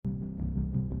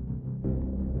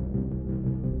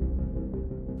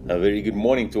A very good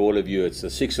morning to all of you. It's the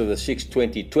 6th of the 6th,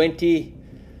 2020,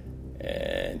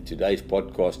 and today's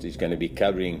podcast is going to be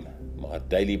covering my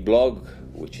daily blog,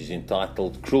 which is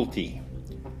entitled Cruelty.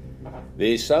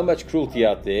 There's so much cruelty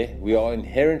out there. We are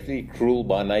inherently cruel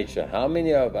by nature. How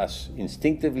many of us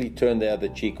instinctively turn the other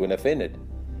cheek when offended?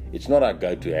 It's not our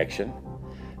go-to action.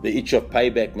 The itch of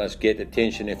payback must get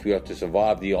attention if we are to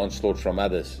survive the onslaught from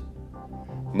others.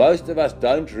 Most of us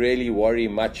don't really worry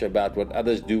much about what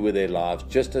others do with their lives,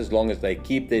 just as long as they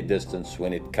keep their distance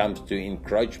when it comes to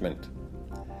encroachment.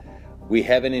 We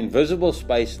have an invisible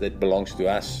space that belongs to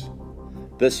us.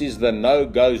 This is the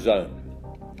no-go zone.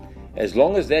 As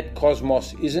long as that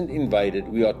cosmos isn't invaded,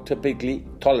 we are typically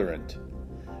tolerant.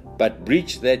 But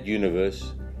breach that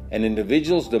universe, an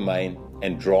individual's domain,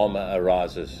 and drama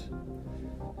arises.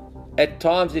 At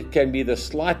times it can be the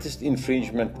slightest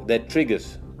infringement that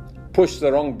triggers. Push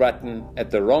the wrong button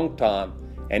at the wrong time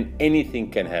and anything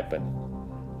can happen.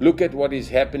 Look at what is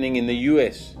happening in the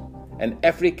US. An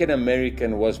African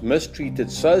American was mistreated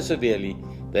so severely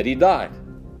that he died.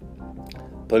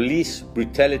 Police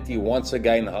brutality once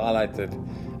again highlighted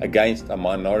against a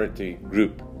minority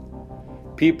group.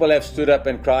 People have stood up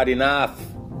and cried enough,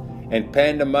 and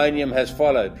pandemonium has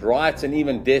followed, riots and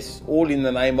even deaths, all in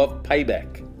the name of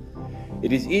payback.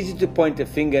 It is easy to point a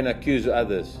finger and accuse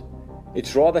others.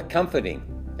 It's rather comforting,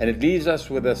 and it leaves us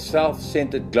with a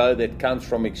self-centered glow that comes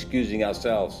from excusing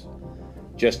ourselves.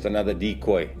 Just another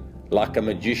decoy, like a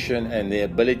magician and their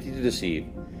ability to deceive.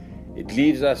 It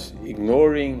leaves us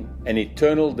ignoring an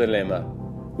eternal dilemma,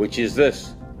 which is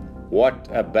this: what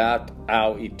about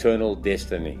our eternal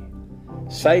destiny?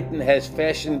 Satan has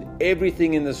fashioned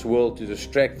everything in this world to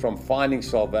distract from finding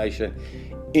salvation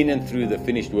in and through the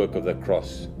finished work of the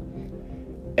cross.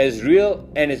 As real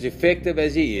and as effective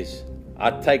as he is, I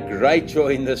take great joy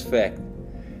in this fact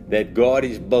that God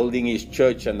is building his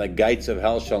church and the gates of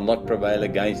hell shall not prevail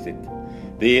against it.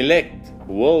 The elect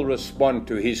will respond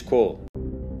to his call.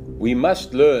 We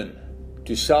must learn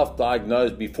to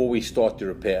self-diagnose before we start to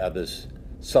repair others.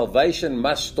 Salvation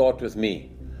must start with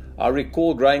me. I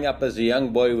recall growing up as a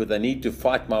young boy with a need to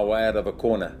fight my way out of a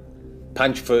corner.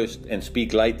 Punch first and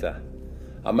speak later.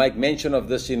 I make mention of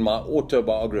this in my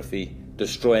autobiography,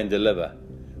 Destroy and Deliver,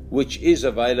 which is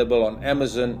available on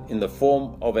Amazon in the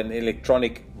form of an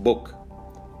electronic book.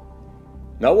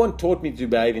 No one taught me to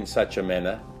behave in such a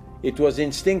manner. It was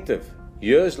instinctive.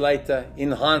 Years later, in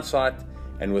hindsight,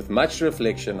 and with much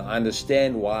reflection, I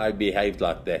understand why I behaved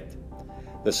like that.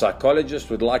 The psychologist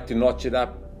would like to notch it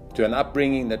up to an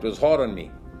upbringing that was hard on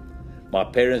me. My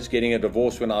parents getting a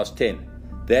divorce when I was 10.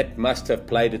 That must have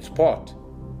played its part.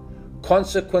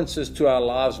 Consequences to our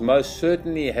lives most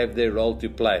certainly have their role to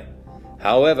play.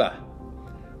 However,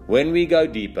 when we go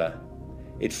deeper,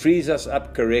 it frees us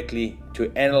up correctly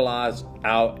to analyze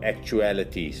our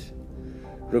actualities.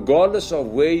 Regardless of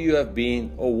where you have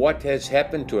been or what has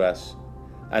happened to us,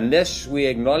 unless we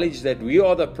acknowledge that we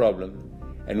are the problem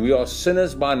and we are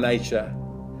sinners by nature,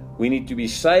 we need to be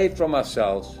saved from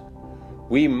ourselves.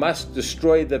 We must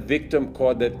destroy the victim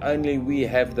card that only we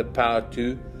have the power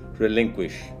to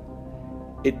relinquish.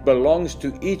 It belongs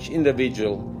to each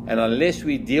individual, and unless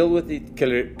we deal with it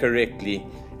correctly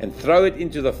and throw it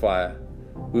into the fire,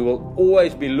 we will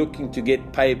always be looking to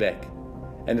get payback,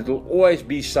 and it will always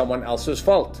be someone else's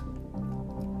fault.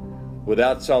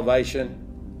 Without salvation,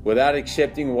 without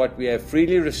accepting what we have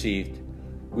freely received,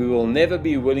 we will never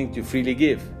be willing to freely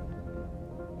give.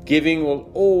 Giving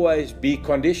will always be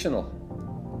conditional.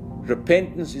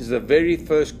 Repentance is the very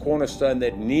first cornerstone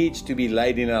that needs to be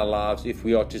laid in our lives if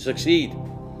we are to succeed.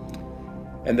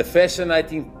 And the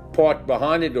fascinating part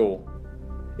behind it all,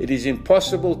 it is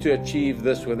impossible to achieve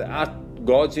this without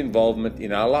God's involvement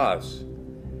in our lives.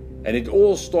 And it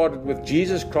all started with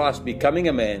Jesus Christ becoming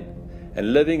a man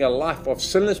and living a life of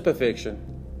sinless perfection.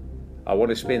 I want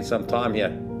to spend some time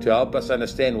here to help us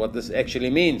understand what this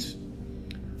actually means.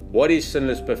 What is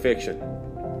sinless perfection?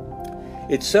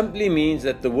 It simply means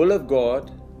that the will of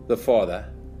God, the Father,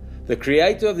 the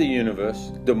creator of the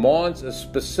universe, demands a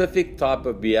specific type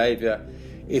of behavior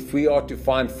if we are to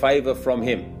find favor from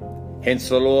him. Hence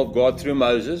the law of God through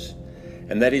Moses,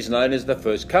 and that is known as the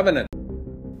first covenant.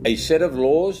 A set of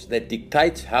laws that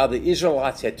dictates how the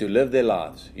Israelites had to live their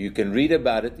lives. You can read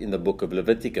about it in the book of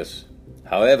Leviticus.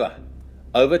 However,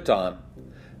 over time,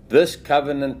 this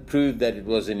covenant proved that it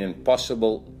was an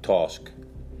impossible task.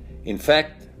 In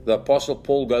fact, the Apostle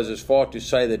Paul goes as far to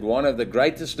say that one of the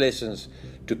greatest lessons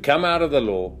to come out of the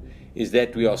law is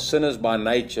that we are sinners by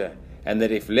nature, and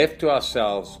that if left to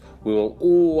ourselves, we will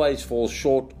always fall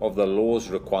short of the law's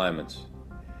requirements.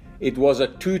 It was a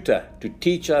tutor to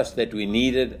teach us that we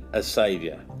needed a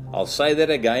Savior. I'll say that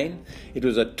again. It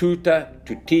was a tutor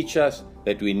to teach us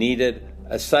that we needed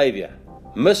a Savior.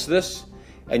 Miss this,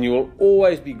 and you will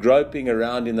always be groping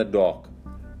around in the dark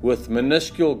with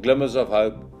minuscule glimmers of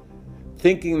hope,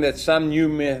 thinking that some new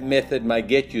method may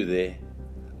get you there,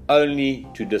 only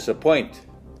to disappoint.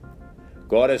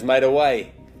 God has made a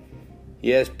way.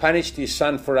 He has punished His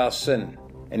Son for our sin,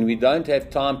 and we don't have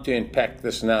time to unpack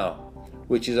this now,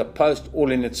 which is a post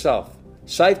all in itself.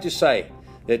 Safe to say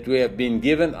that we have been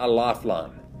given a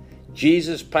lifeline.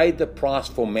 Jesus paid the price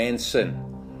for man's sin.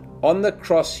 On the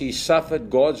cross, He suffered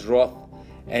God's wrath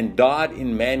and died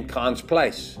in mankind's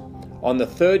place. On the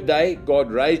third day, God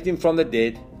raised Him from the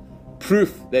dead,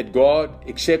 proof that God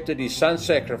accepted His Son's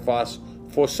sacrifice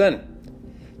for sin.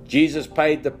 Jesus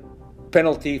paid the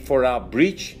penalty for our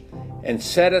breach and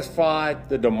satisfied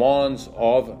the demands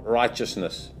of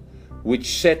righteousness,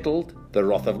 which settled the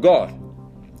wrath of God.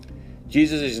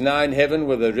 Jesus is now in heaven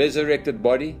with a resurrected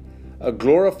body, a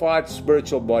glorified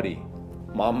spiritual body.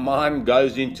 My mind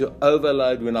goes into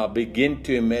overload when I begin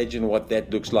to imagine what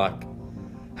that looks like,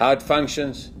 how it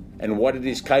functions, and what it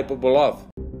is capable of.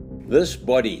 This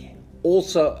body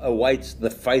also awaits the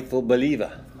faithful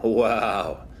believer.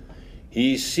 Wow!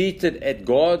 He is seated at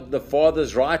God the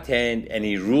Father's right hand, and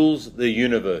He rules the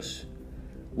universe,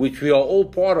 which we are all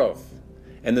part of.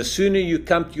 And the sooner you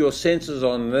come to your senses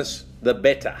on this, the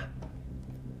better.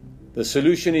 The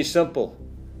solution is simple.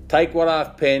 Take what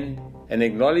I've penned and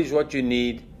acknowledge what you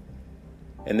need,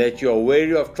 and that you are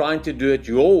wary of trying to do it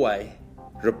your way.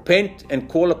 Repent and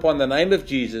call upon the name of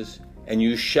Jesus, and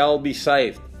you shall be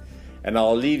saved. And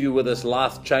I'll leave you with this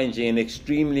life-changing and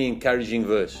extremely encouraging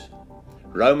verse.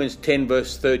 Romans 10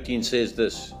 verse 13 says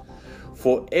this: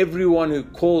 "For everyone who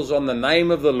calls on the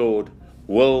name of the Lord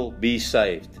will be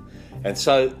saved." And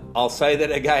so I'll say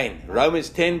that again. Romans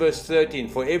 10 verse 13,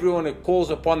 "For everyone who calls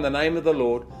upon the name of the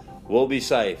Lord will be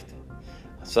saved."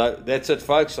 So that's it,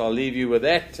 folks. I'll leave you with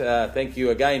that. Thank you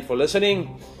again for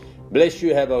listening. Bless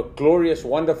you. Have a glorious,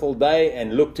 wonderful day,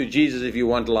 and look to Jesus if you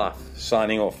want life.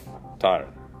 Signing off.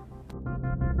 Tyron.